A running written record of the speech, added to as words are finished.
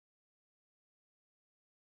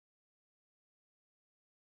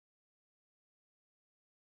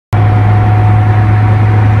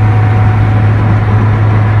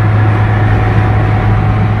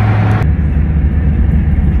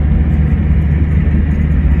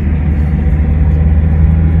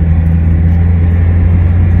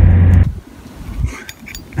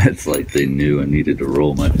they knew I needed to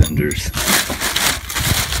roll my fenders.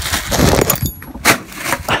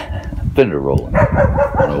 Fender rolling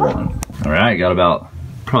 101. All right, got about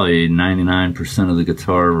probably 99% of the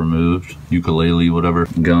guitar removed, ukulele, whatever.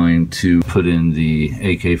 I'm going to put in the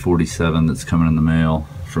AK-47 that's coming in the mail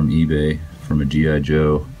from eBay from a G.I.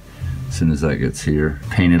 Joe as soon as that gets here.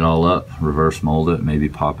 Paint it all up, reverse mold it, maybe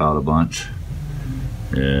pop out a bunch.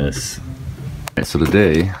 Yes. Okay, so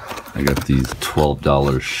today I got these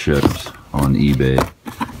 $12 shipped on eBay.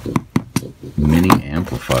 Mini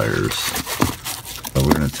amplifiers. So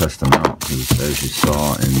we're going to test them out because, as you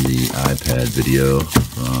saw in the iPad video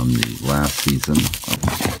from the last season,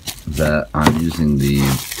 that I'm using the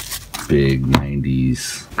big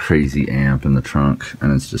 90s crazy amp in the trunk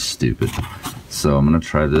and it's just stupid. So I'm going to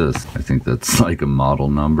try this. I think that's like a model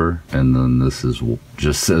number, and then this is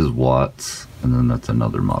just says watts, and then that's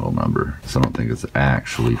another model number. So I don't think it's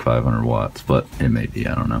actually 500 watts, but it may be,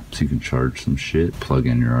 I don't know. So you can charge some shit, plug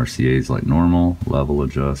in your RCAs like normal, level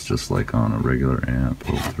adjust just like on a regular amp,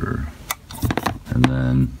 filter, and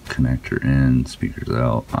then connector in, speakers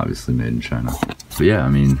out, obviously made in China. But yeah, I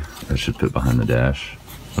mean, that should fit behind the dash.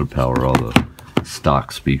 It'll power all the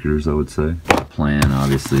stock speakers, I would say. The plan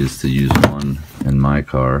obviously is to use one in my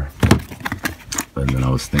car, and then I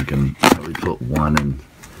was thinking probably put one in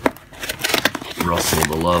Russell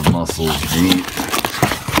the Love Muscle's Jeep.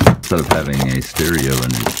 Instead of having a stereo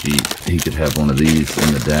in his Jeep, he could have one of these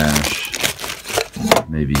in the dash.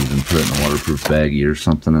 Maybe even put it in a waterproof baggie or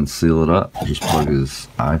something and seal it up. Just plug his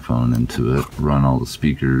iPhone into it, run all the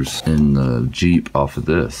speakers in the Jeep off of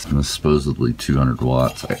this. And it's supposedly 200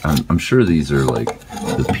 watts. I'm sure these are like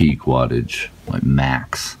the peak wattage, like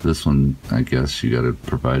max. This one, I guess you gotta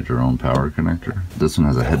provide your own power connector. This one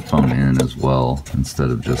has a headphone in as well,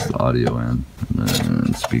 instead of just the audio in. And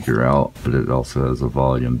then speaker out, but it also has a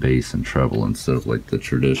volume, bass, and treble instead of like the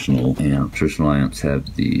traditional amp. Traditional amps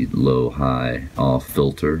have the low, high, off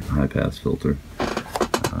filter, high pass filter.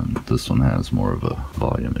 This one has more of a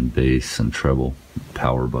volume and bass and treble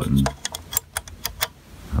power button.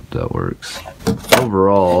 Hope that works.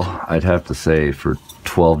 Overall, I'd have to say for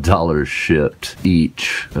 $12 shipped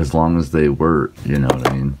each, as long as they work, you know what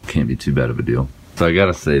I mean, can't be too bad of a deal. So I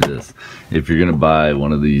gotta say this, if you're gonna buy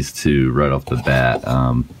one of these two right off the bat,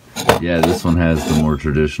 yeah, this one has the more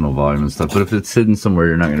traditional volume and stuff, but if it's hidden somewhere,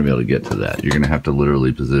 you're not going to be able to get to that. You're going to have to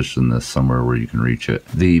literally position this somewhere where you can reach it.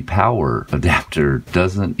 The power adapter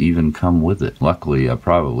doesn't even come with it. Luckily, I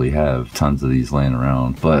probably have tons of these laying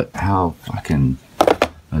around, but how fucking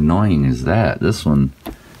annoying is that? This one,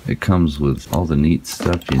 it comes with all the neat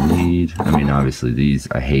stuff you need. I mean, obviously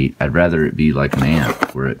these I hate. I'd rather it be like an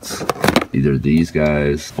amp where it's either these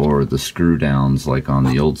guys or the screw downs like on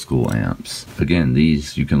the old school amps. Again,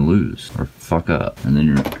 these you can lose or fuck up, and then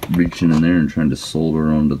you're reaching in there and trying to solder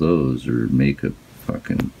onto those or make a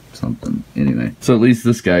fucking something. Anyway, so at least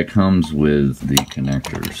this guy comes with the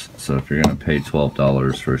connectors. So if you're gonna pay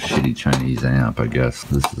 $12 for a shitty Chinese amp, I guess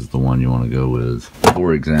this is the one you want to go with.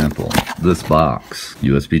 For example, this box,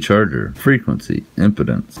 USB charger, frequency,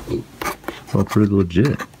 impedance. It's all pretty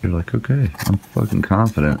legit. You're like, okay, I'm fucking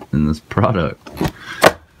confident in this product.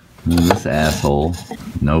 And this asshole,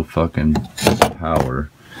 no fucking power.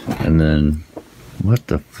 And then, what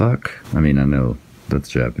the fuck? I mean, I know that's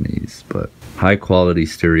Japanese, but high quality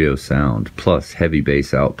stereo sound plus heavy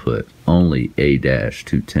bass output, only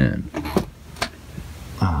A-210.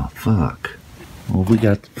 Oh, fuck. Well, we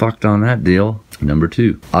got fucked on that deal. Number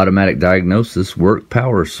 2, automatic diagnosis work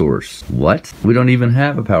power source. What? We don't even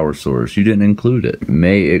have a power source. You didn't include it.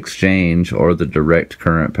 May exchange or the direct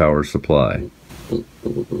current power supply.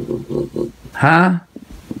 Huh?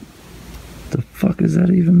 The fuck does that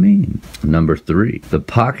even mean? Number 3, the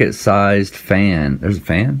pocket-sized fan. There's a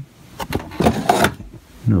fan?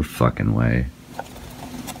 No fucking way.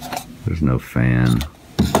 There's no fan.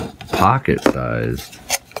 Pocket-sized.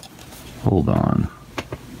 Hold on.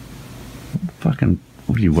 Fucking,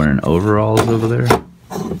 what are you wearing, overalls over there?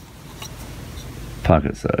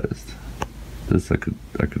 Pocket-sized. This I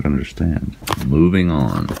could understand. Moving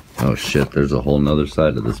on. Oh shit, there's a whole nother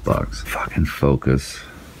side of this box. Fucking focus.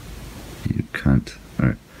 You cunt.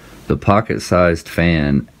 Alright. The pocket-sized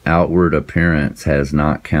fan outward appearance has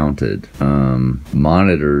not counted.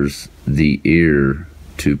 Monitors the ear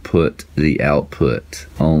to put the output,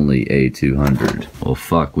 only A200. Well,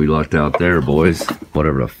 fuck, we lucked out there, boys.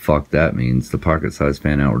 Whatever the fuck that means. The pocket-sized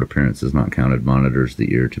fan outward appearance is not counted. Monitors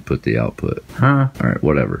the ear to put the output. Huh? Alright,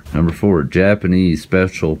 whatever. Number 4, Japanese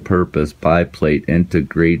special purpose biplate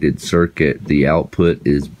integrated circuit. The output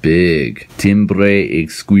is big. Timbre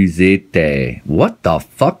exquisite. What the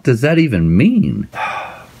fuck does that even mean?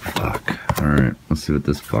 Fuck. Alright, let's see what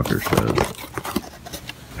this fucker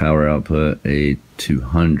says. Power output, a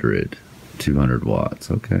 200 watts,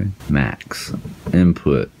 okay. Max.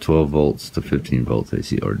 Input, 12 volts to 15 volts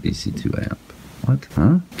AC or DC 2 amp. What?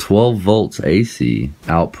 Huh? 12 volts AC.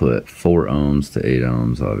 Output, 4 ohms to 8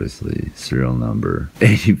 ohms, obviously. Serial number,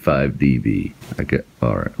 85 dB.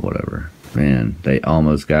 Alright, whatever. Man, they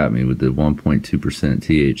almost got me with the 1.2%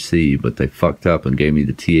 THC, but they fucked up and gave me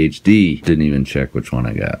the THD. Didn't even check which one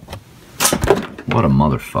I got. What a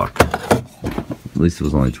motherfucker. At least it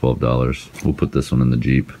was only $12. We'll put this one in the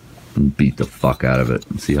Jeep and beat the fuck out of it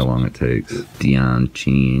and see how long it takes. Dion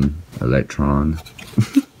Chin Electron.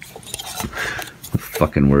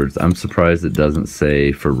 Fucking words. I'm surprised it doesn't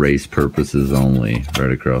say for race purposes only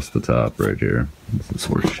right across the top right here. This is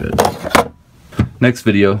horse shit. Next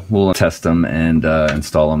video, we'll test them and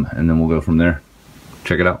install them, and then we'll go from there.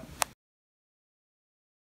 Check it out.